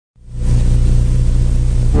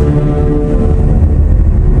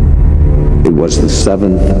was the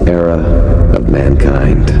 7th era of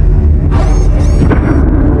mankind.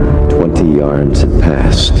 20 yards had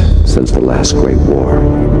passed since the last Great War.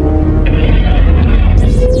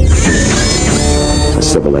 A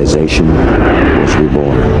civilization was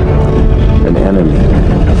reborn. An enemy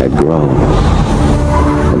had grown.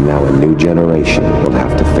 And now a new generation will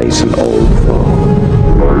have to face an old foe.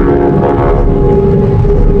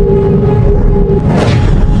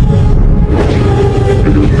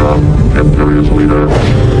 Imperious leader.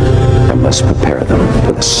 I must prepare them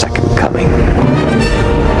for the second coming.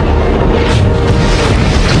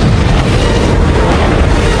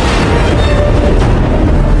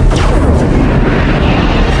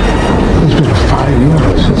 It's been 5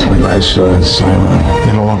 years since we last saw Cylon.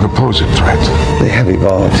 They no longer pose a threat. They have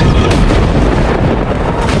evolved.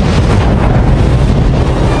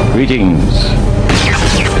 Greetings.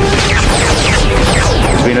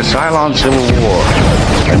 It's been a Cylon civil war.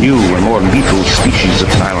 A new and more lethal species of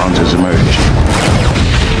Cylons has emerged.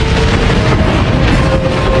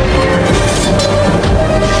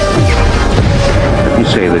 Let me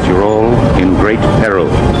say that you're all in great peril,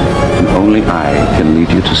 and only I can lead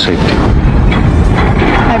you to safety.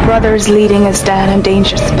 My brother is leading us down a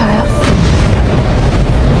dangerous path.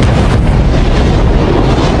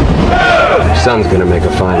 Son's gonna make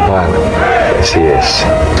a fine pilot. Yes, he is.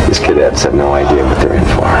 These cadets have no idea what they're in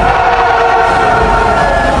for.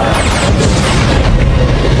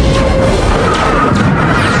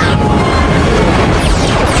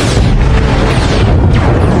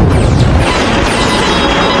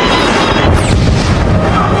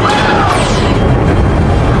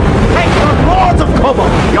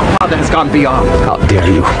 Your father has gone beyond. How dare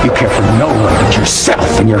you? You care for no one but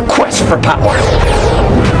yourself in your quest for power.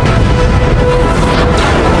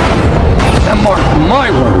 And mark my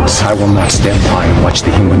words, I will not stand by and watch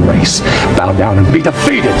the human race bow down and be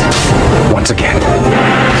defeated once again.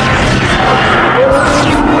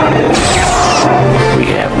 We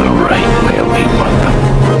have the right where we want them.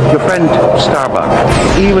 Your friend Starbuck,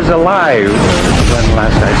 he was alive when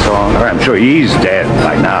last I saw him. Or I'm sure he's dead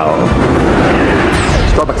by now.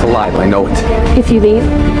 Starbuck's alive, I know it. If you leave,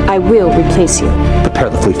 I will replace you. Prepare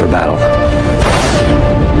the fleet for battle.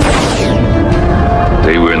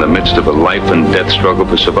 They were in the midst of a life and death struggle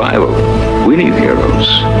for survival. We need heroes.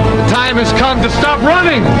 The time has come to stop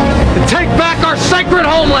running and take back our sacred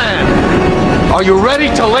homeland. Are you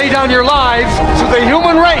ready to lay down your lives so the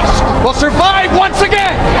human race will survive once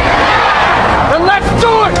again? Then let's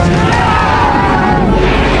do it!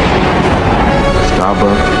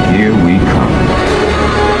 Starbuck, here we come.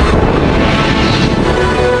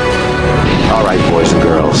 All right, boys and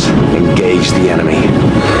girls, engage the enemy.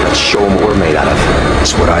 Let's show them what we're made out of.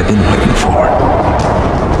 That's what I've been waiting for.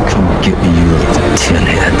 Come get you, tin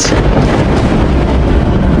heads.